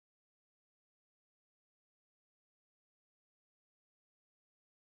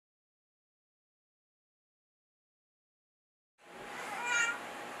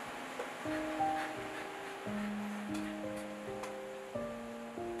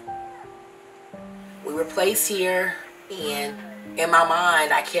We were placed here, and in my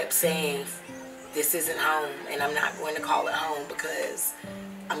mind I kept saying, this isn't home, and I'm not going to call it home because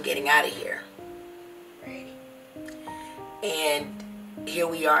I'm getting out of here. And here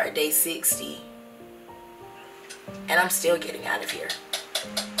we are at day 60, and I'm still getting out of here.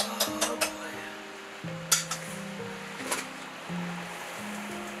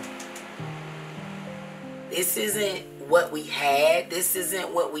 This isn't what we had. This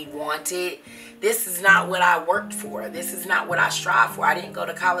isn't what we wanted. This is not what I worked for. This is not what I strive for. I didn't go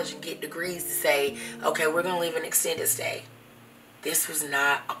to college and get degrees to say, okay, we're going to live an extended stay. This was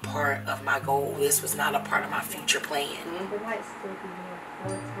not a part of my goal. This was not a part of my future plan.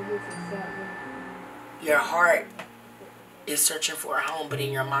 Your heart is searching for a home, but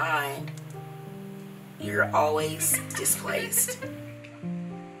in your mind, you're always displaced.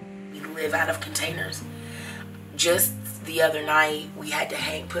 You live out of containers. Just the other night, we had to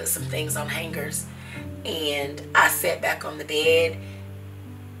put some things on hangers, and I sat back on the bed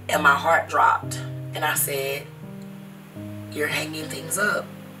and my heart dropped, and I said, you're hanging things up.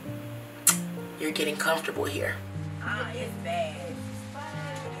 You're getting comfortable here. It's bad.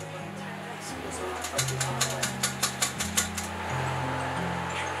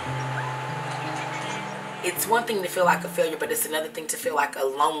 It's one thing to feel like a failure, but it's another thing to feel like a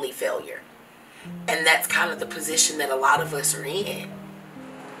lonely failure. And that's kind of the position that a lot of us are in.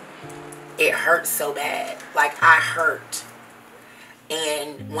 It hurts so bad. Like, I hurt.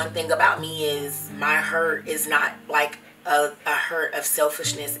 And one thing about me is my hurt is not like a hurt of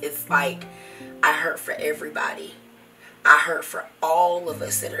selfishness. It's like I hurt for everybody. I hurt for all of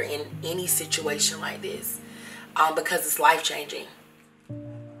us that are in any situation like this, because it's life-changing.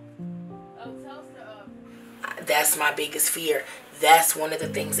 That's my biggest fear. That's one of the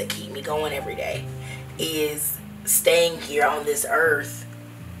things that keep me going every day, is staying here on this earth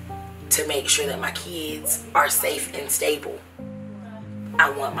to make sure that my kids are safe and stable.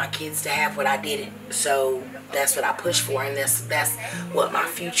 I want my kids to have what I didn't, so that's what I push for, and that's what my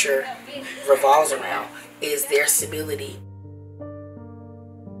future revolves around, is their stability.